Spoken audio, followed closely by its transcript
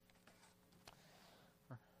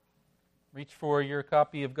Reach for your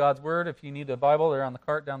copy of God's Word. If you need a Bible, they're on the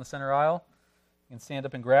cart down the center aisle. You can stand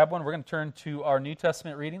up and grab one. We're going to turn to our New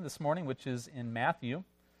Testament reading this morning, which is in Matthew.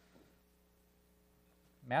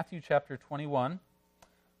 Matthew chapter 21,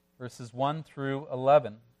 verses 1 through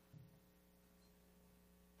 11.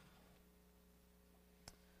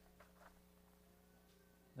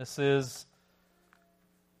 This is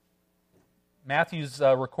Matthew's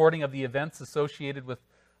recording of the events associated with,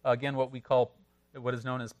 again, what is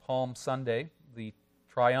known as Palm Sunday, the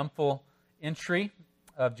triumphal entry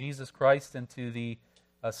of Jesus Christ into the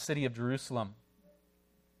city of Jerusalem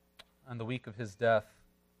on the week of his death.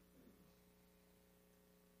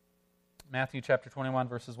 Matthew chapter 21,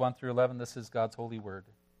 verses 1 through 11, this is God's holy word.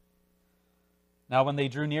 Now when they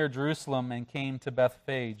drew near Jerusalem and came to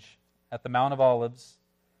Bethphage at the Mount of Olives,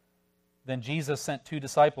 then Jesus sent 2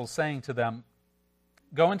 disciples, saying to them,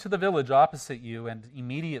 "Go into the village opposite you, and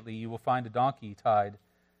immediately you will find a donkey tied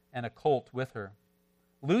and a colt with her.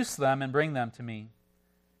 Loose them and bring them to me.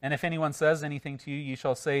 And if anyone says anything to you, you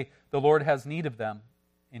shall say, 'The Lord has need of them,'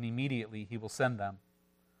 and immediately he will send them."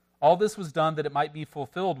 All this was done that it might be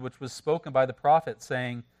fulfilled, which was spoken by the prophet,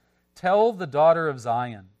 saying, "Tell the daughter of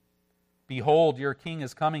Zion, behold, your king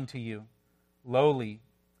is coming to you, lowly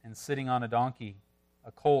and sitting on a donkey,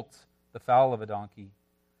 a colt, the foal of a donkey."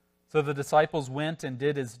 So the disciples went and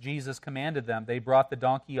did as Jesus commanded them. They brought the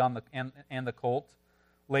donkey and the colt,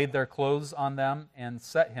 laid their clothes on them, and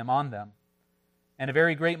set him on them. And a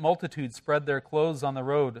very great multitude spread their clothes on the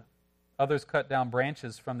road. Others cut down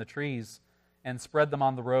branches from the trees and spread them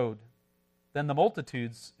on the road. Then the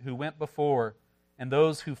multitudes who went before and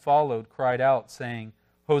those who followed cried out, saying,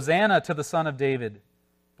 "Hosanna to the Son of David!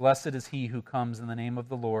 Blessed is he who comes in the name of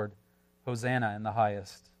the Lord! Hosanna in the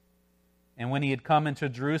highest." And when he had come into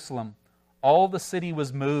Jerusalem, all the city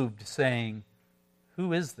was moved, saying,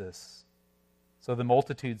 "Who is this?" So the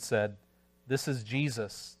multitude said, "This is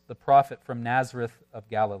Jesus, the prophet from Nazareth of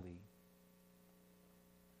Galilee."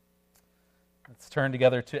 Let's turn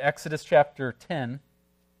together to Exodus chapter 10.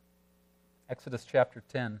 Exodus chapter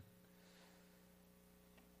 10.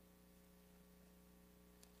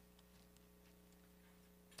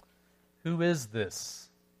 Who is this?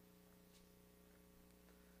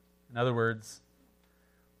 In other words,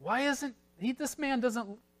 why isn't he? This man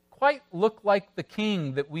doesn't quite look like the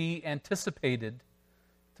king that we anticipated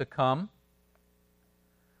to come,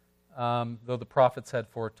 though the prophets had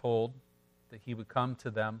foretold that he would come to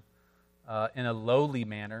them in a lowly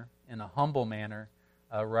manner, in a humble manner,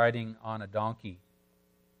 riding on a donkey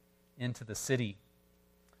into the city.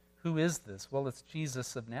 Who is this? Well, it's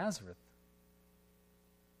Jesus of Nazareth,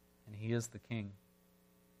 and he is the king.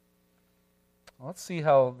 Well, let's see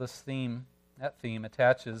how that theme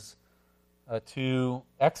attaches to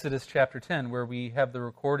Exodus chapter 10, where we have the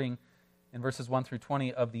recording in verses 1 through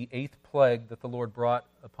 20 of the 8th plague that the Lord brought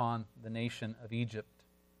upon the nation of Egypt,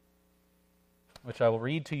 which I will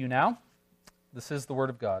read to you now. This is the word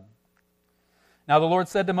of God. "Now the Lord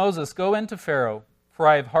said to Moses, 'Go in to Pharaoh, for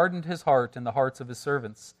I have hardened his heart and the hearts of his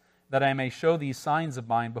servants, that I may show these signs of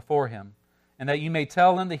mine before him, and that you may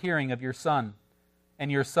tell in the hearing of your son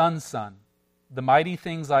and your son's son the mighty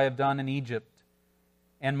things I have done in Egypt,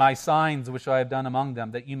 and my signs which I have done among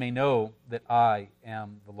them, that you may know that I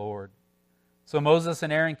am the Lord.' So Moses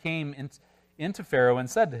and Aaron came into Pharaoh and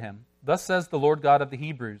said to him, 'Thus says the Lord God of the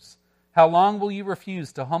Hebrews, how long will you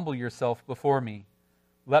refuse to humble yourself before me?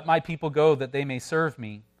 Let my people go that they may serve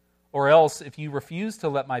me. Or else, if you refuse to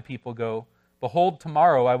let my people go, behold,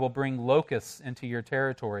 tomorrow I will bring locusts into your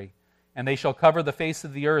territory, and they shall cover the face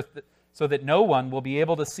of the earth, so that no one will be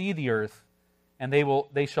able to see the earth. And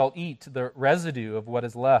they shall eat the residue of what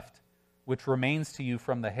is left, which remains to you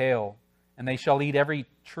from the hail. And they shall eat every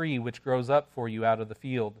tree which grows up for you out of the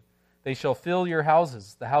field. They shall fill your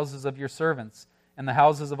houses, the houses of your servants, and the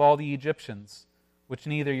houses of all the Egyptians, which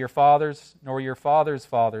neither your fathers nor your fathers'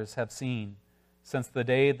 fathers have seen, since the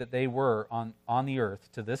day that they were on the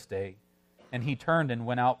earth to this day." And he turned and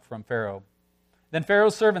went out from Pharaoh. Then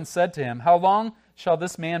Pharaoh's servants said to him, "How long shall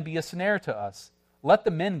this man be a snare to us? Let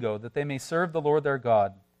the men go, that they may serve the Lord their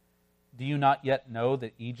God. Do you not yet know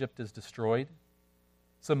that Egypt is destroyed?"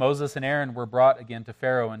 So Moses and Aaron were brought again to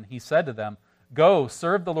Pharaoh, and he said to them, "Go,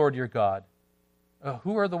 serve the Lord your God."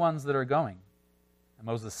 "Who are the ones that are going?" And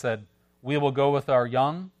Moses said, "We will go with our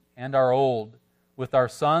young and our old, with our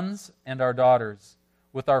sons and our daughters,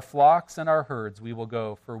 with our flocks and our herds we will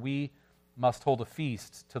go, for we must hold a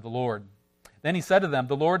feast to the Lord." Then he said to them,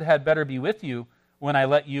 "The Lord had better be with you when I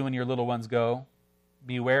let you and your little ones go.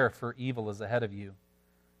 Beware, for evil is ahead of you.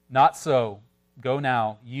 Not so. Go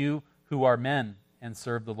now, you who are men, and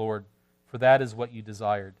serve the Lord, for that is what you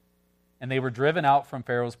desired." And they were driven out from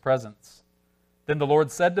Pharaoh's presence. Then the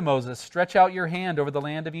Lord said to Moses, "Stretch out your hand over the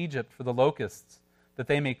land of Egypt for the locusts, that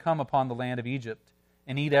they may come upon the land of Egypt,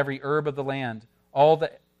 and eat every herb of the land, all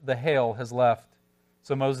that the hail has left."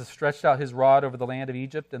 So Moses stretched out his rod over the land of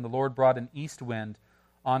Egypt, and the Lord brought an east wind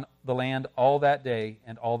on the land all that day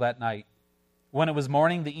and all that night. When it was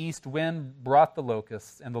morning, the east wind brought the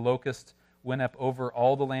locusts, and the locusts went up over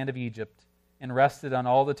all the land of Egypt, and rested on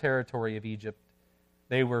all the territory of Egypt.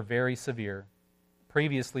 They were very severe.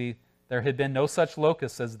 Previously, there had been no such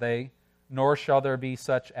locusts as they, nor shall there be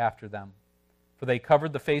such after them. For they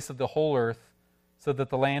covered the face of the whole earth, so that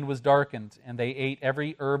the land was darkened, and they ate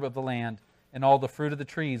every herb of the land, and all the fruit of the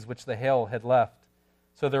trees which the hail had left.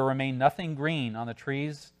 So there remained nothing green on the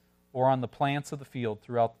trees or on the plants of the field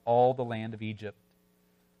throughout all the land of Egypt.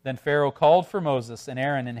 Then Pharaoh called for Moses and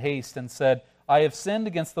Aaron in haste and said, "I have sinned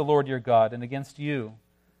against the Lord your God and against you.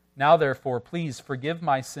 Now therefore, please forgive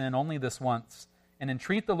my sin only this once, and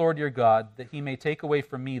entreat the Lord your God that he may take away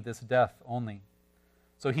from me this death only."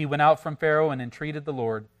 So he went out from Pharaoh and entreated the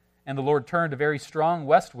Lord, and the Lord turned a very strong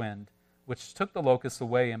west wind, which took the locusts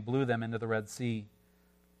away and blew them into the Red Sea.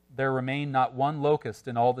 There remained not one locust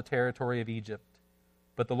in all the territory of Egypt.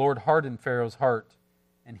 But the Lord hardened Pharaoh's heart,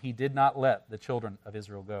 and he did not let the children of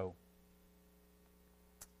Israel go.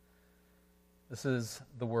 This is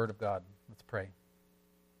the word of God. Let's pray.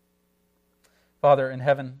 Father in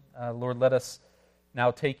heaven, Lord, let us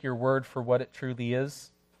now take your word for what it truly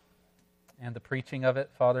is, and the preaching of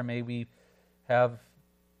it. Father, may we have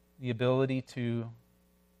the ability to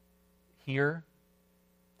hear,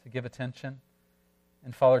 to give attention,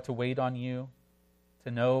 and Father, to wait on you,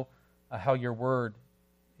 to know how your word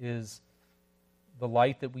is the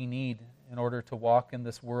light that we need in order to walk in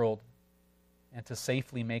this world and to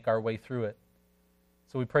safely make our way through it.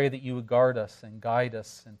 So we pray that you would guard us and guide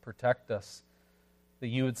us and protect us, that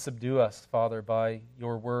you would subdue us, Father, by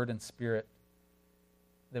your word and spirit,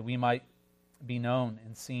 that we might be known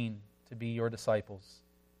and seen to be your disciples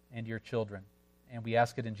and your children. And we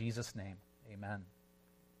ask it in Jesus' name. Amen.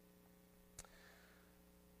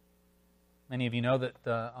 Many of you know that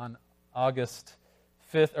on August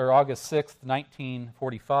 6th,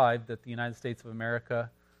 1945, that the United States of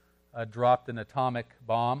America dropped an atomic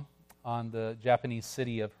bomb on the Japanese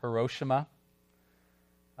city of Hiroshima.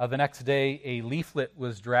 The next day, a leaflet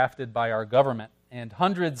was drafted by our government, and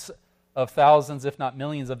hundreds of thousands, if not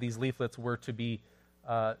millions, of these leaflets were to be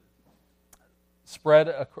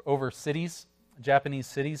spread over cities, Japanese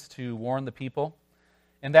cities, to warn the people.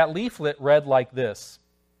 And that leaflet read like this: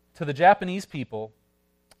 "To the Japanese people,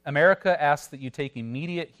 America asks that you take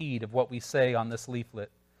immediate heed of what we say on this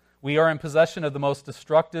leaflet. We are in possession of the most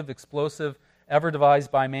destructive explosive ever devised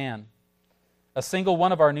by man. A single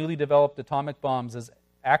one of our newly developed atomic bombs is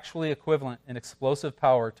actually equivalent in explosive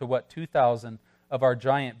power to what 2,000 of our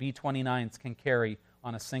giant B-29s can carry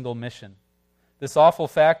on a single mission. This awful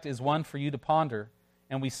fact is one for you to ponder,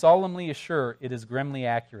 and we solemnly assure it is grimly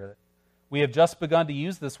accurate. We have just begun to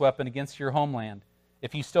use this weapon against your homeland.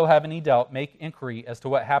 If you still have any doubt, make inquiry as to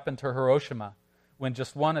what happened to Hiroshima when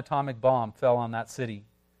just one atomic bomb fell on that city.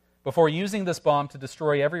 Before using this bomb to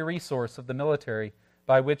destroy every resource of the military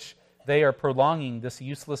by which they are prolonging this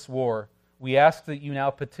useless war, we ask that you now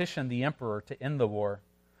petition the emperor to end the war.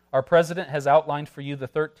 Our president has outlined for you the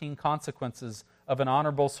 13 consequences of an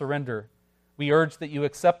honorable surrender. We urge that you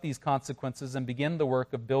accept these consequences and begin the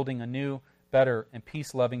work of building a new, better, and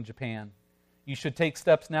peace-loving Japan. You should take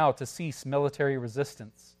steps now to cease military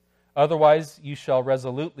resistance. Otherwise, we shall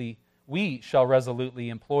resolutely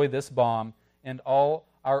employ this bomb and all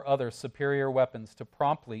our other superior weapons to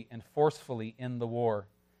promptly and forcefully end the war.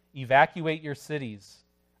 Evacuate your cities.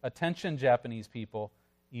 Attention, Japanese people,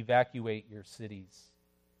 evacuate your cities."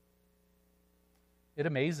 It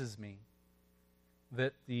amazes me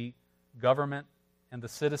that the government and the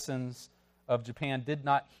citizens of Japan did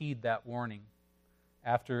not heed that warning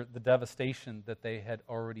after the devastation that they had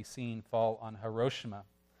already seen fall on Hiroshima.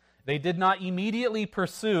 They did not immediately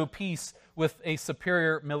pursue peace with a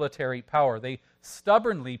superior military power. They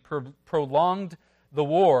stubbornly prolonged the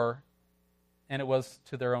war, and it was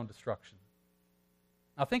to their own destruction.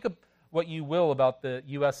 Now think of what you will about the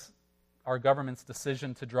U.S., our government's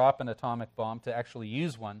decision to drop an atomic bomb, to actually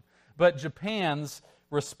use one. But Japan's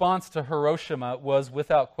response to Hiroshima was,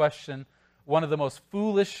 without question, one of the most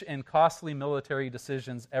foolish and costly military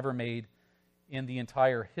decisions ever made in the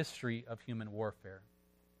entire history of human warfare.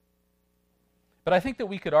 But I think that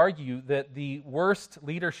we could argue that the worst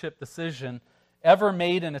leadership decision ever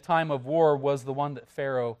made in a time of war was the one that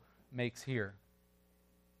Pharaoh makes here.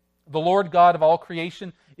 The Lord God of all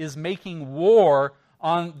creation is making war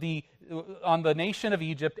on the on the nation of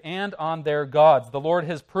Egypt and on their gods. The Lord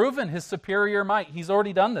has proven his superior might. He's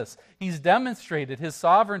already done this. He's demonstrated his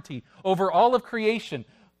sovereignty over all of creation,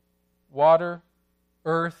 water,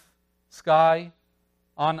 earth, sky,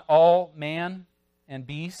 on all man and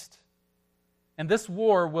beast. And this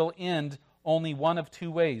war will end only one of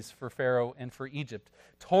two ways for Pharaoh and for Egypt: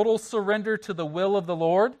 total surrender to the will of the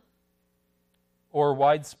Lord, or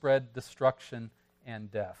widespread destruction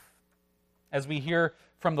and death. As we hear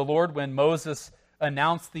from the Lord when Moses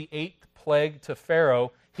announced the 8th plague to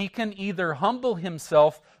Pharaoh, he can either humble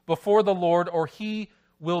himself before the Lord or he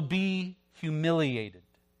will be humiliated.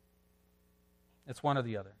 It's one or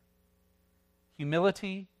the other.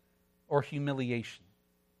 Humility or humiliation.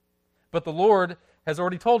 But the Lord has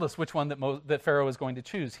already told us which one that Pharaoh is going to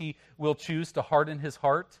choose. He will choose to harden his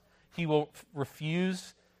heart. He will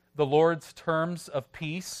refuse the Lord's terms of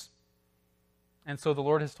peace. And so the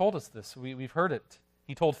Lord has told us this. We've heard it.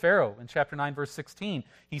 He told Pharaoh in chapter 9, verse 16,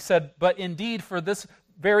 he said, "But indeed for this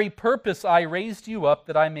very purpose I raised you up,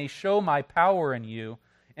 that I may show my power in you,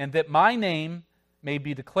 and that my name may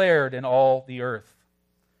be declared in all the earth."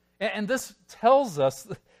 And this tells us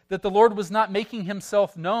that the Lord was not making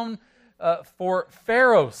himself known for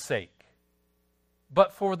Pharaoh's sake,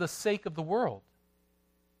 but for the sake of the world.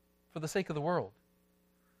 For the sake of the world.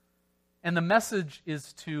 And the message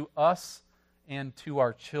is to us and to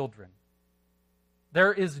our children.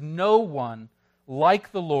 There is no one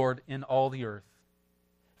like the Lord in all the earth.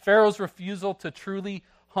 Pharaoh's refusal to truly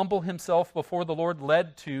humble himself before the Lord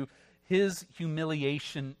led to his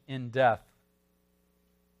humiliation in death.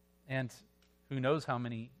 And who knows how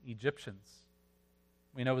many Egyptians.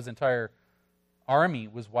 We know his entire army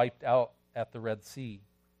was wiped out at the Red Sea.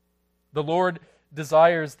 The Lord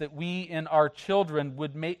desires that we and our children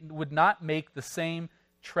would not make the same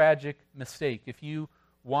tragic mistake. If you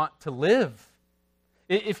want to live,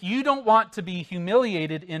 if you don't want to be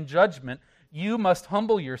humiliated in judgment, you must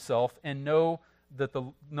humble yourself and know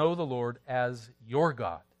the Lord as your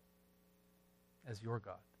God. As your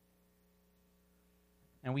God.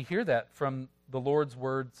 And we hear that from the Lord's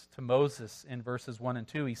words to Moses in verses 1 and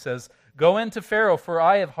 2. He says, "Go in to Pharaoh, for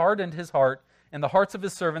I have hardened his heart and the hearts of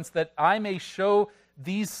his servants, that I may show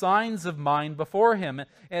these signs of mine before him,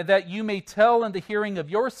 and that you may tell in the hearing of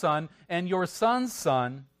your son and your son's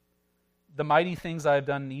son the mighty things I have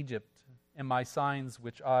done in Egypt, and my signs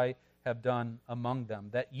which I have done among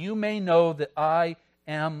them, that you may know that I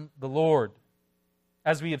am the Lord."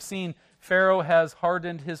 As we have seen, Pharaoh has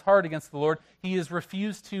hardened his heart against the Lord. He has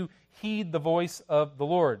refused to heed the voice of the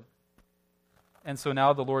Lord. And so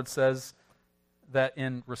now the Lord says that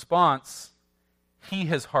in response, he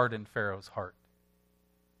has hardened Pharaoh's heart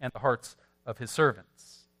and the hearts of his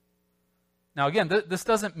servants. Now again, this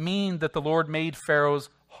doesn't mean that the Lord made Pharaoh's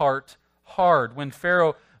heart hard, when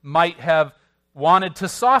Pharaoh might have wanted to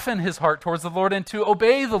soften his heart towards the Lord and to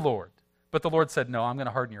obey the Lord. But the Lord said, "No, I'm going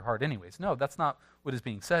to harden your heart anyways." No, that's not what is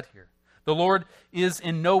being said here. The Lord is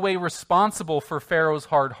in no way responsible for Pharaoh's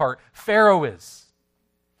hard heart. Pharaoh is.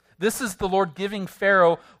 This is the Lord giving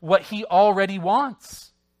Pharaoh what he already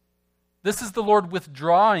wants. This is the Lord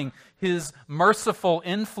withdrawing his merciful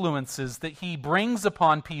influences that he brings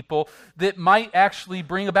upon people that might actually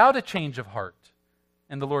bring about a change of heart.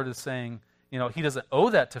 And the Lord is saying, he doesn't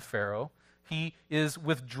owe that to Pharaoh. He is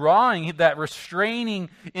withdrawing that restraining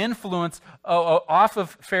influence off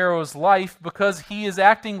of Pharaoh's life because he is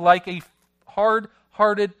acting like a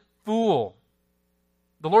hard-hearted fool.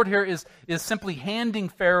 The Lord here is simply handing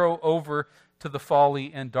Pharaoh over to the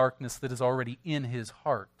folly and darkness that is already in his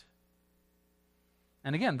heart.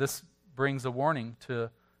 And again, this brings a warning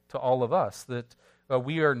to all of us that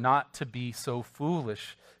we are not to be so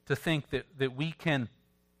foolish to think that we can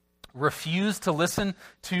refuse to listen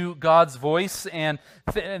to God's voice and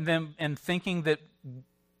thinking that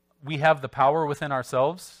we have the power within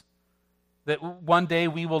ourselves. That one day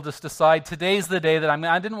we will just decide, today's the day that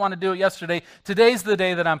I didn't want to do it yesterday, today's the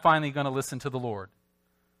day that I'm finally going to listen to the Lord.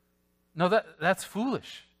 No, that's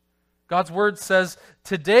foolish. God's word says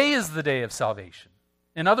today is the day of salvation.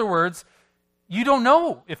 In other words, you don't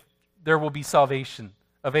know if there will be salvation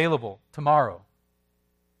available tomorrow.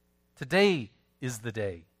 Today is the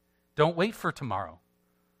day. Don't wait for tomorrow.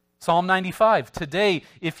 Psalm 95, "Today,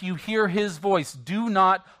 if you hear his voice, do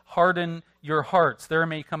not harden your hearts." There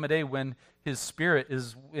may come a day when his spirit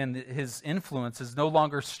is, and his influence is no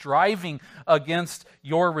longer striving against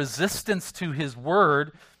your resistance to his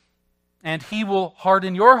word, and he will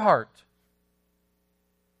harden your heart.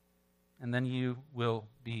 And then you will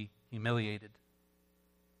be humiliated.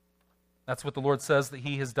 That's what the Lord says that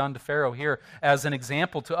he has done to Pharaoh here as an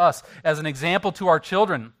example to us, as an example to our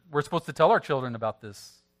children. We're supposed to tell our children about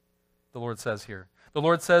this. the Lord says here. The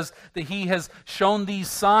Lord says that he has shown these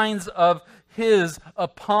signs of his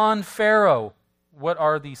upon Pharaoh. What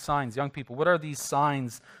are these signs, young people? What are these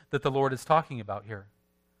signs that the Lord is talking about here?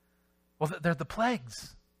 Well, they're the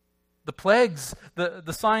plagues. The plagues,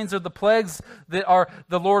 the signs are the plagues that are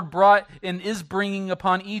the Lord brought and is bringing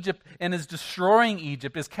upon Egypt and is destroying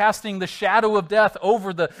Egypt, is casting the shadow of death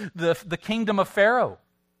over the kingdom of Pharaoh.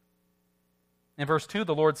 In verse 2,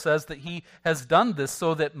 the Lord says that he has done this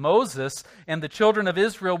so that Moses and the children of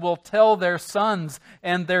Israel will tell their sons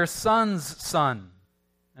and their sons' son.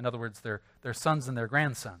 In other words, their sons and their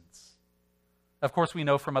grandsons. Of course, we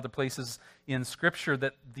know from other places in Scripture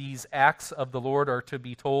that these acts of the Lord are to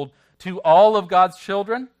be told to all of God's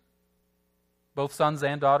children, both sons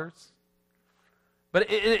and daughters. But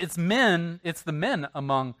it's the men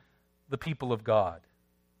among the people of God.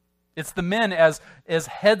 It's the men as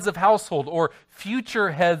heads of household or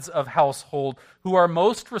future heads of household who are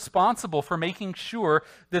most responsible for making sure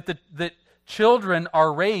that children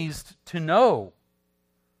are raised to know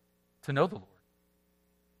the Lord.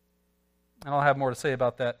 And I'll have more to say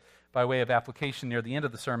about that by way of application near the end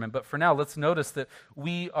of the sermon. But for now, let's notice that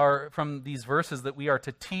we are, from these verses, that we are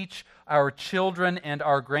to teach our children and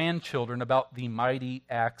our grandchildren about the mighty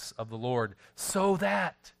acts of the Lord, so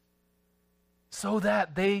that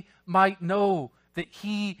they might know that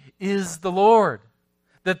he is the Lord.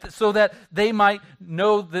 So that they might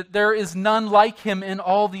know that there is none like him in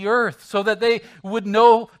all the earth, so that they would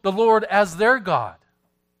know the Lord as their God.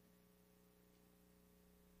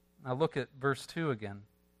 Now look at verse 2 again.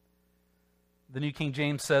 The New King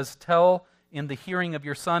James says, "Tell in the hearing of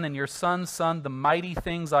your son and your son's son the mighty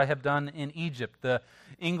things I have done in Egypt." The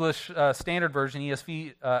English Standard Version,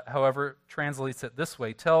 ESV, however, translates it this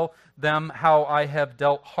way: "Tell them how I have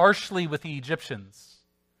dealt harshly with the Egyptians."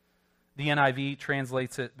 The NIV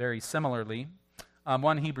translates it very similarly.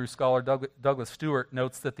 One Hebrew scholar, Douglas Stewart,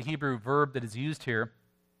 notes that the Hebrew verb that is used here,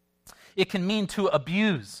 it can mean to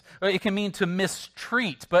abuse, or it can mean to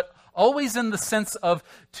mistreat, but always in the sense of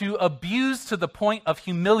to abuse to the point of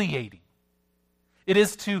humiliating. It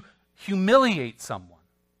is to humiliate someone.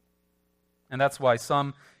 And that's why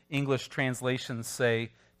some English translations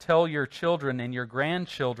say, "Tell your children and your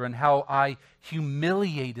grandchildren how I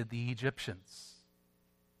humiliated the Egyptians."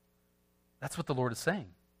 That's what the Lord is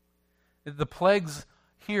saying. The plagues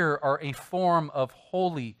here are a form of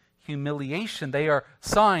holy humiliation. They are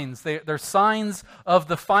signs. They're signs of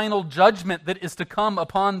the final judgment that is to come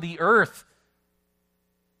upon the earth.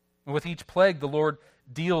 And with each plague, the Lord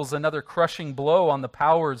deals another crushing blow on the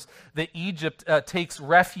powers that Egypt takes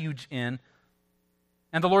refuge in.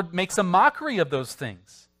 And the Lord makes a mockery of those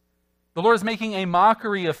things. The Lord is making a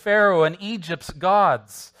mockery of Pharaoh and Egypt's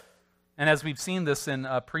gods. And as we've seen this in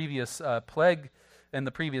the previous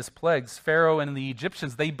plagues, Pharaoh and the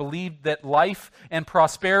Egyptians, they believed that life and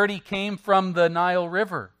prosperity came from the Nile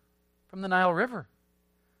River. From the Nile River.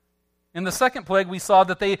 In the second plague, we saw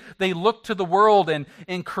that they looked to the world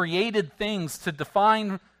and created things to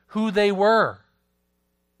define who they were,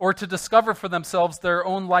 or to discover for themselves their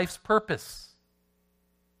own life's purpose.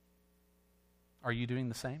 Are you doing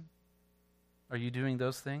the same? Are you doing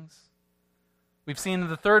those things? We've seen in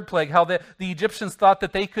the third plague how the Egyptians thought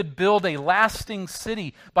that they could build a lasting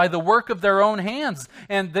city by the work of their own hands,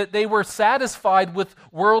 and that they were satisfied with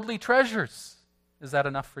worldly treasures. Is that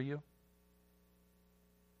enough for you?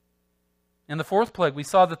 In the fourth plague, we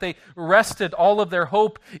saw that they rested all of their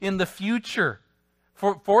hope in the future,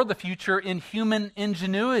 for the future, in human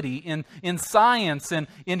ingenuity, in science, and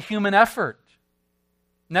in human effort.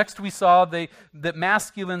 Next, we saw that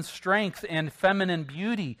masculine strength and feminine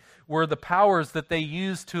beauty were the powers that they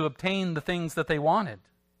used to obtain the things that they wanted.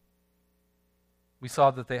 We saw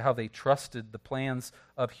that how they trusted the plans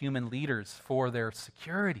of human leaders for their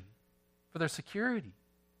security.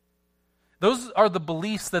 Those are the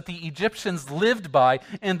beliefs that the Egyptians lived by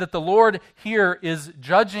and that the Lord here is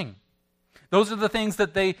judging. Those are the things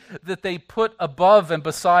that they put above and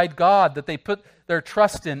beside God, that they put their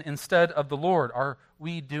trust in instead of the Lord. Are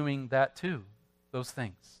we doing that too, those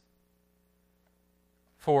things?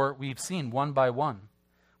 For we've seen one by one,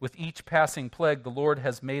 with each passing plague, the Lord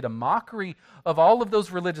has made a mockery of all of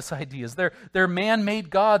those religious ideas. They're man-made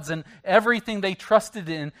gods, and everything they trusted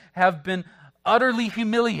in have been utterly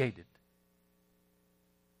humiliated.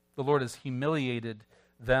 The Lord has humiliated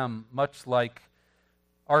them, much like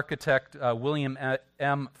architect William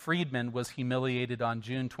M. Friedman was humiliated on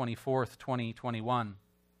June 24th, 2021.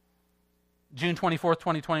 June 24th,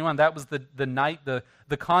 2021, that was the night the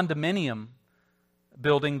condominium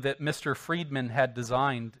building that Mr. Friedman had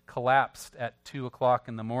designed collapsed at 2 o'clock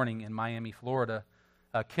in the morning in Miami, Florida.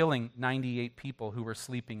 killing 98 people who were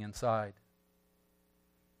sleeping inside.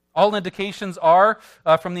 All indications are,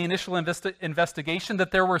 from the initial investigation,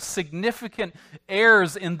 that there were significant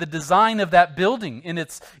errors in the design of that building,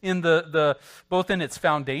 both in its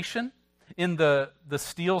foundation, in the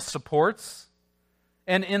steel supports,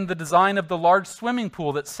 and in the design of the large swimming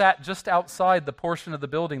pool that sat just outside the portion of the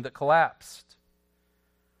building that collapsed.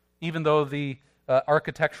 Even though the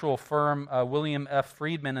architectural firm William F.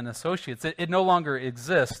 Friedman and Associates, it no longer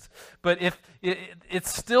exists, but if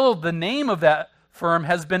it's still the name of that firm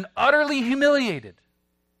has been utterly humiliated.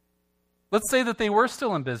 Let's say that they were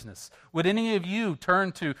still in business. Would any of you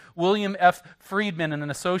turn to William F. Friedman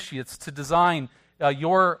and Associates to design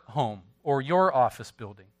your home or your office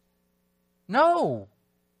building? No.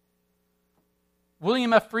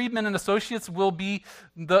 William F. Friedman and Associates will be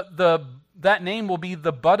that name will be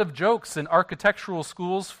the butt of jokes in architectural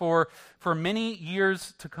schools for many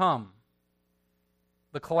years to come.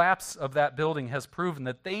 The collapse of that building has proven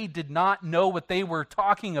that they did not know what they were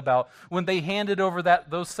talking about when they handed over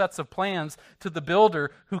those sets of plans to the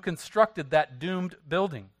builder who constructed that doomed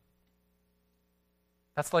building.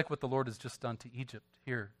 That's like what the Lord has just done to Egypt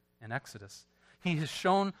here in Exodus. He has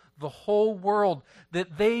shown the whole world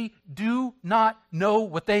that they do not know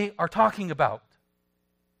what they are talking about.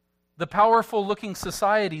 The powerful-looking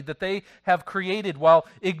society that they have created while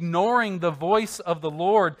ignoring the voice of the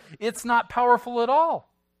Lord, it's not powerful at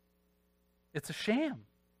all. It's a sham.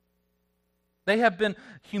 They have been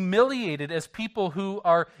humiliated as people who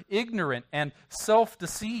are ignorant and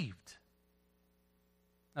self-deceived.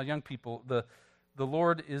 Now, young people, the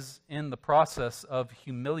Lord is in the process of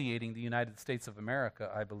humiliating the United States of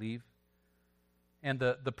America, I believe, and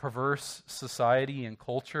the perverse society and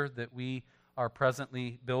culture that we are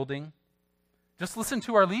presently building. Just listen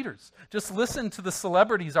to our leaders. Just listen to the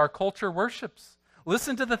celebrities our culture worships.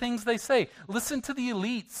 Listen to the things they say. Listen to the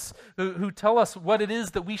elites who tell us what it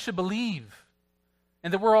is that we should believe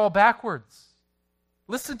and that we're all backwards.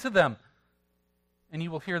 Listen to them, and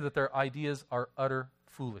you will hear that their ideas are utter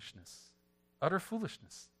foolishness. Utter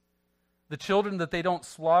foolishness. The children that they don't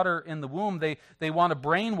slaughter in the womb, they want to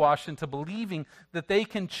brainwash into believing that they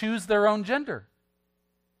can choose their own gender.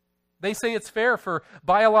 They say it's fair for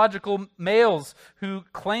biological males who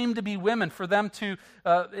claim to be women,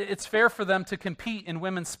 it's fair for them to compete in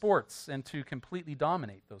women's sports and to completely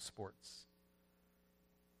dominate those sports.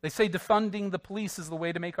 They say defunding the police is the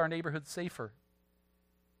way to make our neighborhoods safer.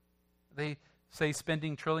 They say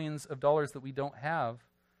spending trillions of dollars that we don't have,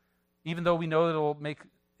 even though we know that it'll make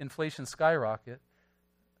inflation skyrocket,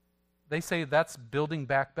 they say that's building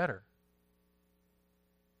back better.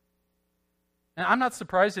 And I'm not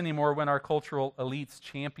surprised anymore when our cultural elites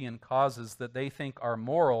champion causes that they think are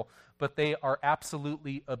moral, but they are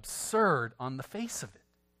absolutely absurd on the face of it.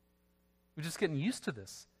 We're just getting used to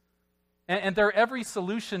this. And their every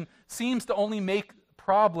solution seems to only make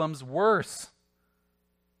problems worse.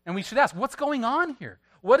 And we should ask, what's going on here?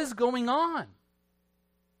 What is going on?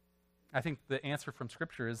 I think the answer from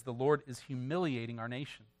Scripture is the Lord is humiliating our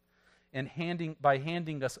nation and by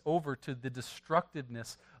handing us over to the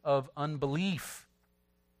destructiveness of unbelief.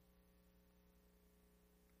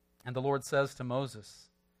 And the Lord says to Moses,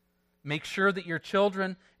 make sure that your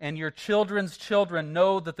children and your children's children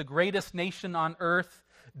know that the greatest nation on earth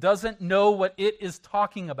doesn't know what it is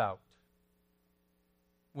talking about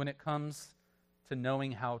when it comes to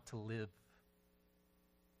knowing how to live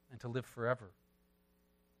and to live forever.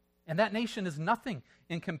 And that nation is nothing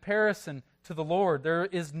in comparison to the Lord. There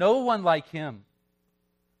is no one like him.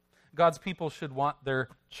 God's people should want their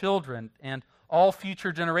children and all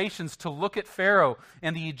future generations to look at Pharaoh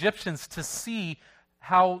and the Egyptians to see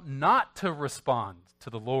how not to respond to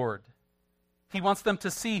the Lord. He wants them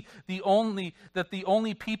to see the only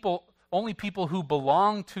people who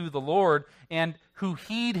belong to the Lord and who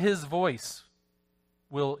heed his voice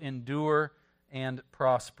will endure and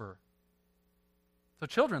prosper. So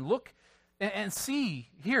children, look and see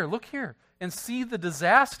here, look here, and see the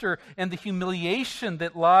disaster and the humiliation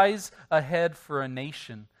that lies ahead for a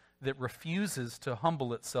nation that refuses to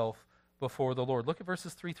humble itself before the Lord. Look at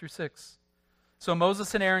verses 3 through 6. So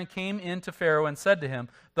Moses and Aaron came in to Pharaoh and said to him,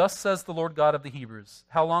 thus says the Lord God of the Hebrews,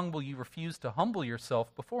 how long will you refuse to humble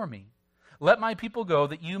yourself before me? Let my people go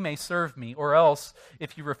that you may serve me, or else,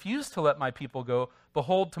 if you refuse to let my people go,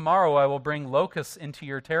 behold, tomorrow I will bring locusts into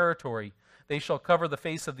your territory. They shall cover the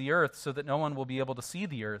face of the earth so that no one will be able to see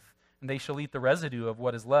the earth, and they shall eat the residue of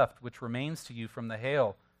what is left, which remains to you from the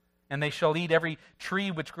hail. And they shall eat every tree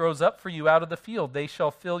which grows up for you out of the field. They shall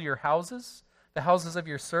fill your houses, the houses of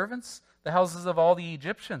your servants, the houses of all the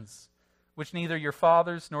Egyptians, which neither your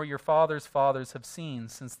fathers nor your fathers' fathers have seen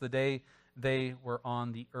since the day they were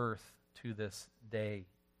on the earth to this day.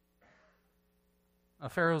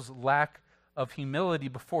 Pharaoh's lack of humility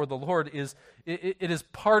before the Lord is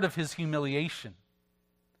part of his humiliation.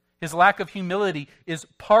 His lack of humility is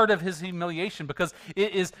part of his humiliation because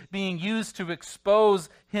it is being used to expose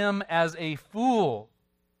him as a fool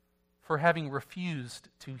for having refused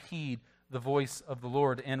to heed the voice of the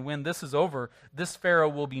Lord. And when this is over, this Pharaoh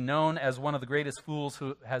will be known as one of the greatest fools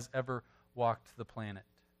who has ever walked the planet.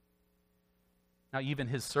 Now, even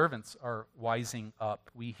his servants are wising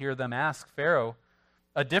up. We hear them ask Pharaoh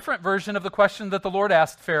a different version of the question that the Lord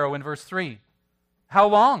asked Pharaoh in verse 3. How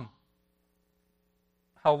long?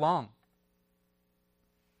 How long?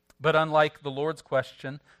 But unlike the Lord's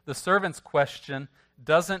question, the servant's question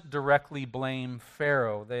doesn't directly blame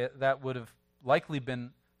Pharaoh. That would have likely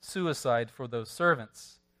been suicide for those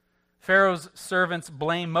servants. Pharaoh's servants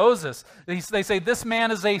blame Moses. They say, this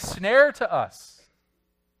man is a snare to us.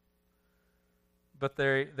 But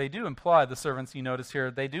they do imply, the servants you notice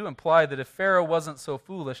here, they do imply that if Pharaoh wasn't so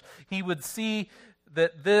foolish, he would see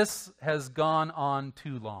that this has gone on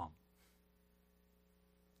too long.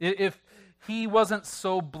 If he wasn't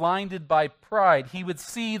so blinded by pride, he would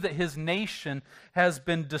see that his nation has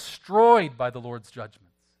been destroyed by the Lord's judgments.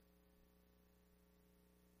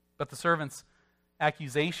 But the servants'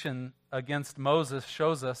 accusation against Moses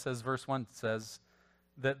shows us, as verse 1 says,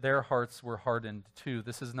 that their hearts were hardened too.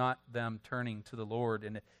 This is not them turning to the Lord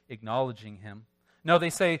and acknowledging him. No, they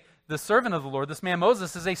say, the servant of the Lord, this man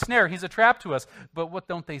Moses, is a snare. He's a trap to us. But what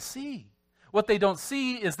don't they see? What they don't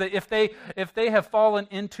see is that if they have fallen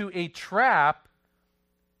into a trap,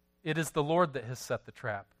 it is the Lord that has set the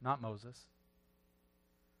trap, not Moses.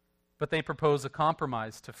 But they propose a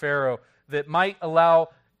compromise to Pharaoh that might allow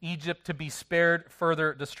Egypt to be spared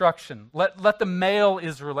further destruction. Let the male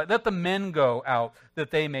Israelite, let the men go out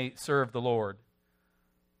that they may serve the Lord.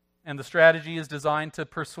 And the strategy is designed to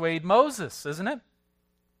persuade Moses, isn't it?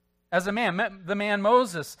 As a man, the man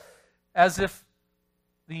Moses, as if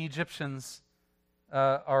the Egyptians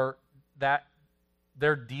they're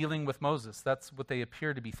dealing with Moses. That's what they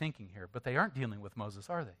appear to be thinking here. But they aren't dealing with Moses,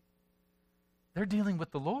 are they? They're dealing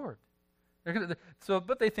with the Lord.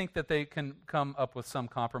 But they think that they can come up with some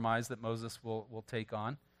compromise that Moses will take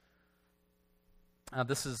on.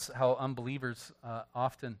 This is how unbelievers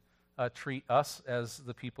often treat us as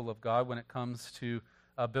the people of God when it comes to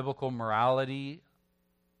biblical morality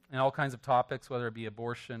and all kinds of topics, whether it be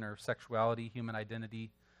abortion or sexuality, human identity,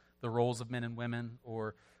 the roles of men and women,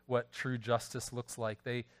 or what true justice looks like.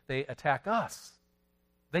 They attack us.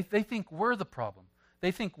 They think we're the problem.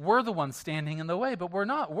 They think we're the ones standing in the way, but we're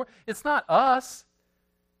not. It's not us.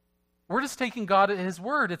 We're just taking God at his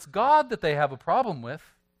word. It's God that they have a problem with.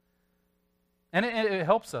 And it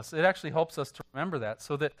helps us. It actually helps us to remember that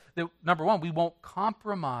so that, number one, we won't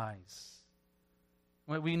compromise.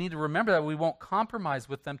 We need to remember that we won't compromise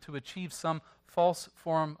with them to achieve some false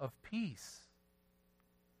form of peace.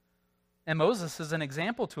 And Moses is an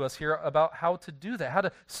example to us here about how to do that, how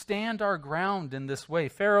to stand our ground in this way.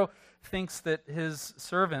 Pharaoh thinks that his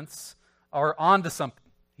servants are onto something.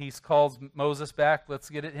 He calls Moses back. Let's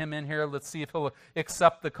get him in here. Let's see if he'll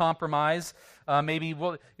accept the compromise. Maybe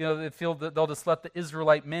they feel that they'll just let the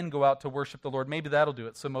Israelite men go out to worship the Lord. Maybe that'll do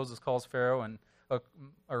it. So Moses calls Pharaoh,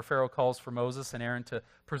 or Pharaoh calls for Moses and Aaron to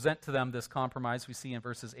present to them this compromise. We see in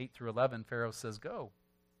verses 8 through 11, Pharaoh says, "Go,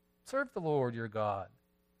 serve the Lord your God."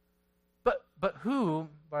 But who,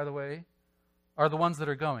 by the way, are the ones that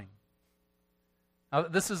are going? Now,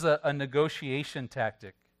 this is a negotiation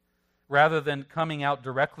tactic. Rather than coming out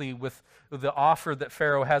directly with the offer that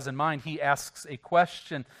Pharaoh has in mind, he asks a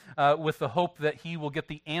question with the hope that he will get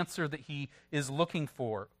the answer that he is looking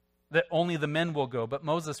for, that only the men will go. But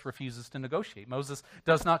Moses refuses to negotiate. Moses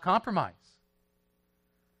does not compromise.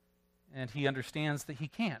 And he understands that he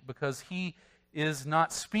can't because he is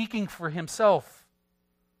not speaking for himself.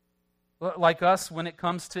 Like us, when it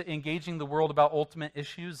comes to engaging the world about ultimate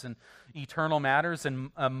issues and eternal matters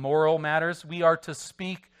and moral matters, we are to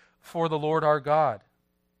speak for the Lord our God.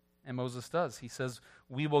 And Moses does. He says,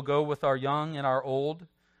 we will go with our young and our old,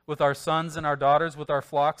 with our sons and our daughters, with our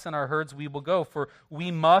flocks and our herds, we will go, for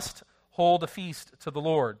we must hold a feast to the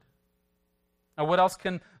Lord. Now, what else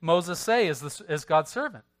can Moses say as God's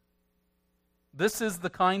servant? This is the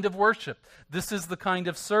kind of worship. This is the kind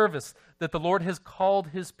of service that the Lord has called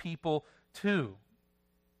his people to.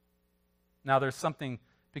 Now, there's something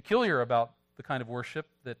peculiar about the kind of worship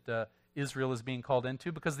that Israel is being called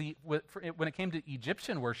into, because when it came to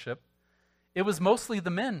Egyptian worship, it was mostly the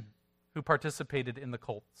men who participated in the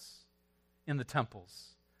cults, in the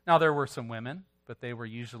temples. Now, there were some women, but they were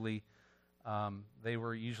usually They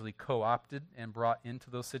were usually co-opted and brought into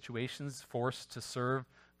those situations, forced to serve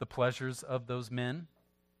the pleasures of those men.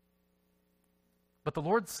 But the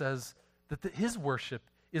Lord says that his worship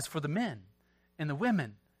is for the men and the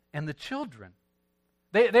women and the children.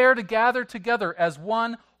 They are to gather together as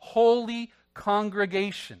one holy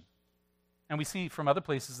congregation. And we see from other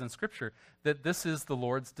places in Scripture that this is the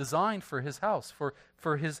Lord's design for his house,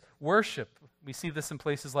 for his worship. We see this in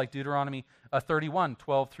places like Deuteronomy 31,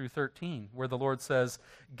 12 through 13, where the Lord says,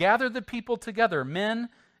 "Gather the people together, men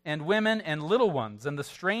and women and little ones, and the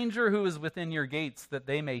stranger who is within your gates, that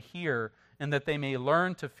they may hear and that they may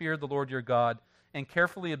learn to fear the Lord your God and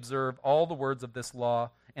carefully observe all the words of this law,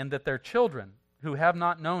 and that their children who have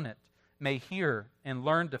not known it may hear and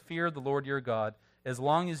learn to fear the Lord your God as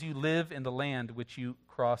long as you live in the land which you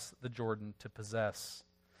cross the Jordan to possess."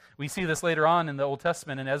 We see this later on in the Old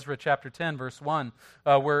Testament in Ezra chapter 10, verse 1,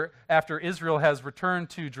 where after Israel has returned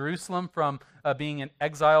to Jerusalem from being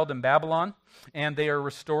exiled in Babylon, and they are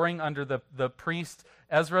restoring under the priest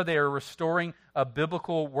Ezra, they are restoring a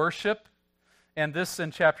biblical worship. And this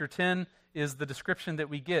in chapter 10 is the description that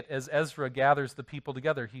we get as Ezra gathers the people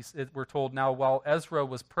together. We're told, "Now while Ezra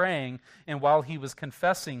was praying and while he was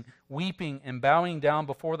confessing, weeping, and bowing down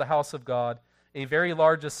before the house of God, a very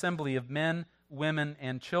large assembly of men, women,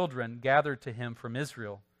 and children gathered to him from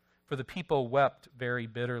Israel, for the people wept very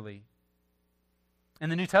bitterly." In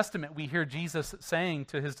the New Testament, we hear Jesus saying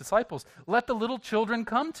to his disciples, "Let the little children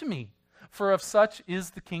come to me, for of such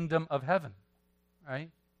is the kingdom of heaven."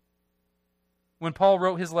 Right? When Paul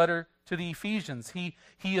wrote his letter to the Ephesians, he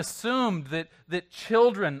assumed that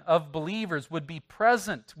children of believers would be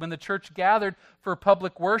present when the church gathered for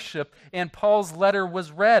public worship, and Paul's letter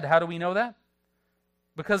was read. How do we know that?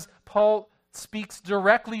 Because Paul speaks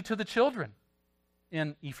directly to the children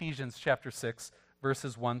in Ephesians chapter 6,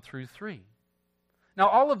 verses 1 through 3. Now,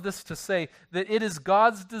 all of this to say that it is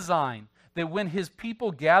God's design that when his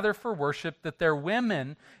people gather for worship, that their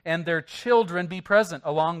women and their children be present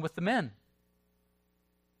along with the men.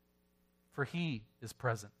 For he is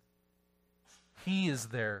present. He is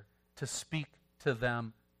there to speak to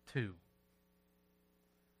them too.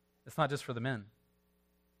 It's not just for the men.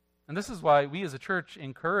 And this is why we as a church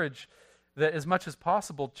encourage that as much as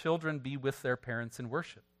possible, children be with their parents in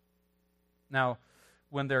worship. Now,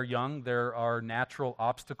 when they're young, there are natural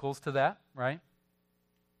obstacles to that, right?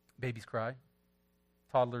 Babies cry.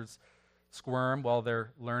 Toddlers squirm while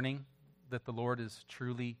they're learning that the Lord is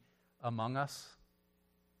truly among us.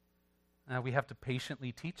 We have to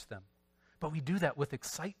patiently teach them. But we do that with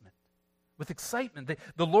excitement. With excitement.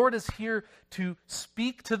 The Lord is here to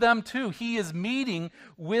speak to them too. He is meeting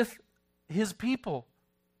with his people.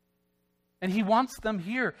 And he wants them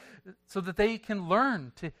here so that they can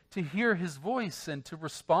learn to hear his voice and to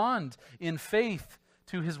respond in faith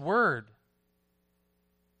to his word.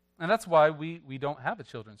 And that's why we don't have a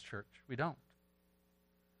children's church. We don't.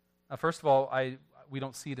 First of all, we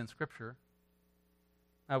don't see it in Scripture.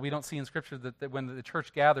 We don't see in Scripture that when the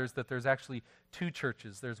church gathers that there's actually two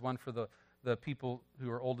churches. There's one for the people who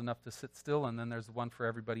are old enough to sit still, and then there's one for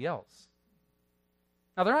everybody else.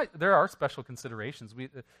 Now, there are special considerations. We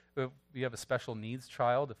have a special needs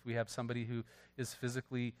child. If we have somebody who is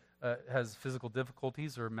physically has physical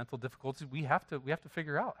difficulties or mental difficulties, we have to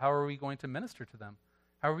figure out how are we going to minister to them?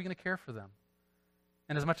 How are we going to care for them?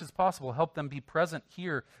 And as much as possible, help them be present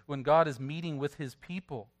here when God is meeting with his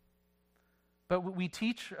people. But we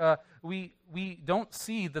teach, we don't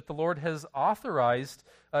see that the Lord has authorized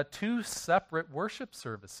two separate worship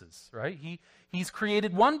services, right? He's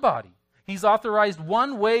created one body. He's authorized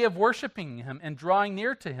one way of worshiping him and drawing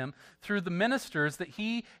near to him through the ministers that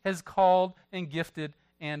he has called and gifted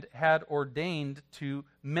and had ordained to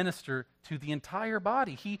minister to the entire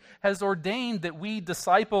body. He has ordained that we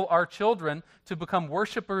disciple our children to become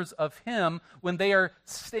worshipers of him when they are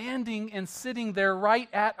standing and sitting there right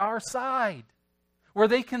at our side, where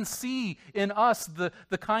they can see in us the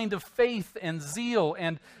kind of faith and zeal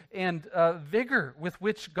and vigor with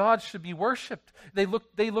which God should be worshipped. They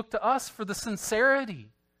look to us for the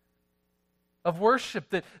sincerity of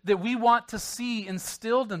worship that we want to see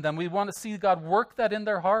instilled in them. We want to see God work that in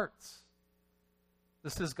their hearts.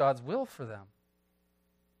 This is God's will for them.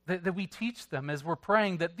 That we teach them as we're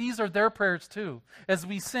praying that these are their prayers too. As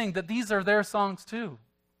we sing that these are their songs too.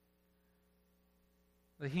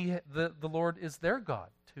 That the Lord is their God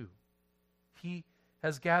too. He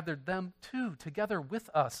has gathered them too together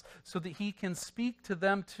with us so that he can speak to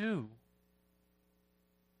them too.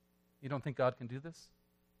 You don't think God can do this?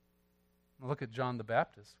 Look at John the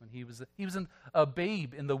Baptist when he was a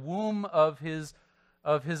babe in the womb of his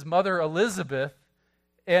mother Elizabeth,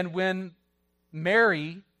 and when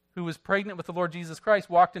Mary who was pregnant with the Lord Jesus Christ,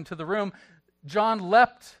 walked into the room, John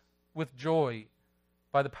leapt with joy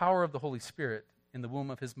by the power of the Holy Spirit in the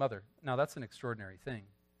womb of his mother. Now, that's an extraordinary thing.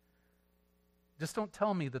 Just don't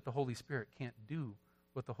tell me that the Holy Spirit can't do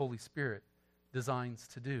what the Holy Spirit designs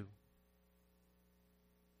to do.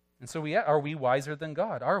 And so are we wiser than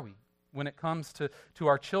God? Are we? When it comes to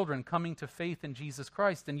our children coming to faith in Jesus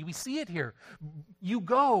Christ. And we see it here. You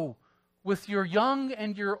go with your young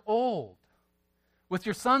and your old, with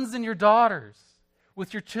your sons and your daughters,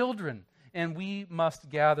 with your children, and we must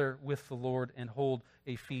gather with the Lord and hold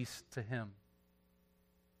a feast to Him.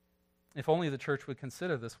 If only the church would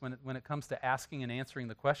consider this when it comes to asking and answering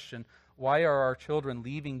the question, why are our children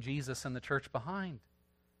leaving Jesus and the church behind?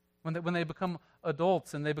 When they become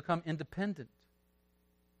adults and they become independent.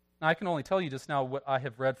 Now, I can only tell you just now what I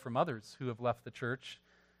have read from others who have left the church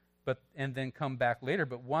and then come back later.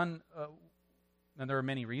 But and there are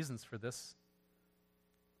many reasons for this,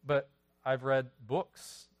 but I've read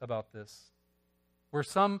books about this, where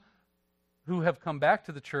some who have come back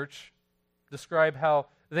to the church describe how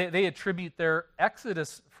they attribute their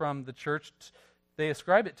exodus from the church, they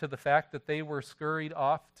ascribe it to the fact that they were scurried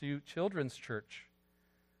off to children's church,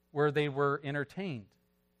 where they were entertained,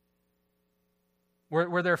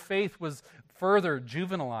 where their faith was further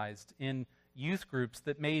juvenilized in youth groups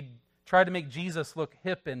that tried to make Jesus look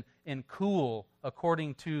hip and cool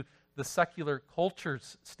according to the secular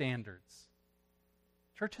culture's standards.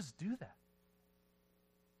 Churches do that.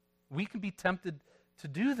 We can be tempted to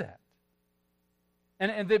do that.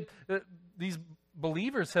 And these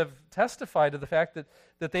believers have testified to the fact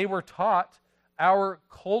that they were taught our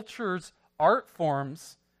culture's art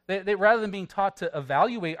forms. They rather than being taught to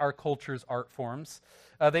evaluate our culture's art forms,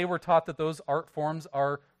 they were taught that those art forms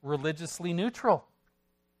are religiously neutral.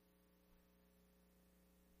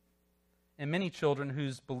 And many children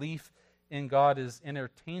whose belief in God is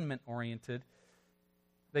entertainment-oriented,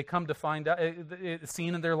 they come to find out, it's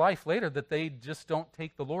seen in their life later, that they just don't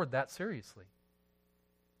take the Lord that seriously.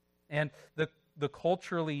 And the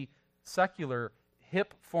culturally secular,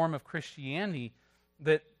 hip form of Christianity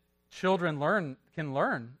that children can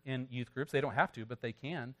learn in youth groups, they don't have to, but they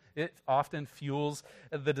can. It often fuels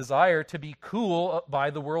the desire to be cool by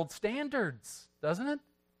the world's standards, doesn't it?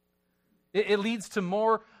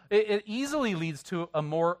 It easily leads to a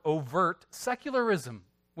more overt secularism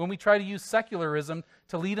when we try to use secularism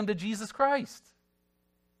to lead them to Jesus Christ.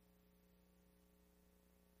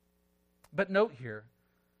 But note here,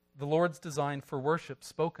 the Lord's design for worship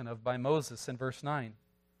spoken of by Moses in verse 9.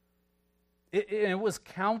 It was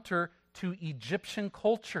counter to Egyptian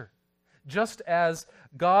culture, just as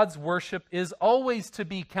God's worship is always to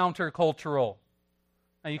be countercultural.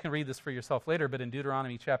 Now, you can read this for yourself later, but in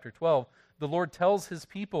Deuteronomy chapter 12, the Lord tells His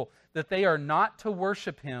people that they are not to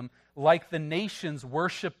worship Him like the nations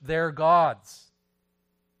worship their gods.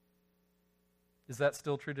 Is that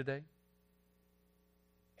still true today?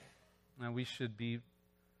 Now, we should be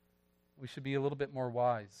a little bit more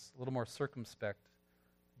wise, a little more circumspect,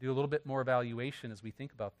 do a little bit more evaluation as we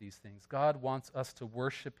think about these things. God wants us to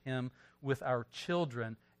worship Him with our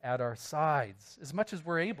children at our sides as much as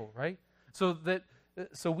we're able, right?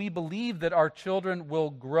 So we believe that our children will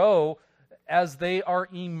grow as they are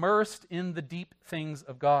immersed in the deep things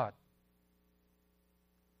of God.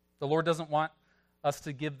 The Lord doesn't want us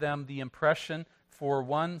to give them the impression for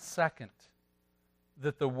 1 second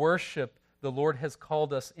that the worship the Lord has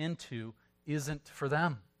called us into isn't for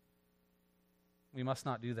them. We must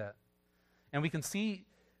not do that. And we can see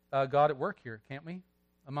God at work here, can't we?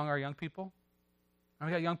 Among our young people. And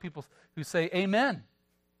we got young people who say, Amen.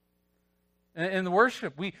 In the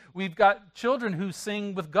worship, we've got children who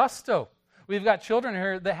sing with gusto. We've got children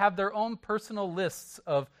here that have their own personal lists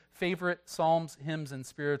of favorite psalms, hymns, and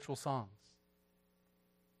spiritual songs.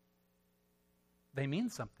 They mean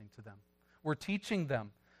something to them. We're teaching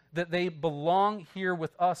them that they belong here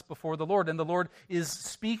with us before the Lord, and the Lord is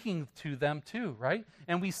speaking to them too, right?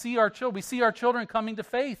 And we see our children coming to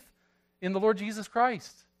faith in the Lord Jesus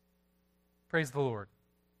Christ. Praise the Lord.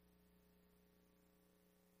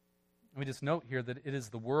 We just note here that it is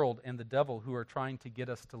the world and the devil who are trying to get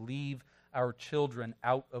us to leave our children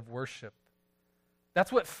out of worship.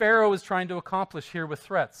 That's what Pharaoh is trying to accomplish here with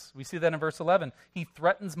threats. We see that in verse 11. He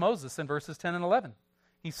threatens Moses in verses 10 and 11.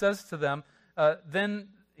 He says to them, then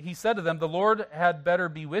he said to them, the Lord had better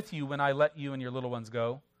be with you when I let you and your little ones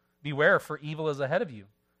go. Beware, for evil is ahead of you.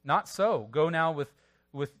 Not so. Go now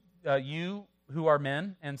with you who are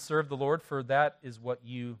men and serve the Lord, for that is what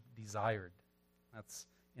you desired. That's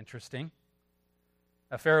interesting.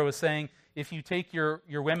 Pharaoh is saying, if you take your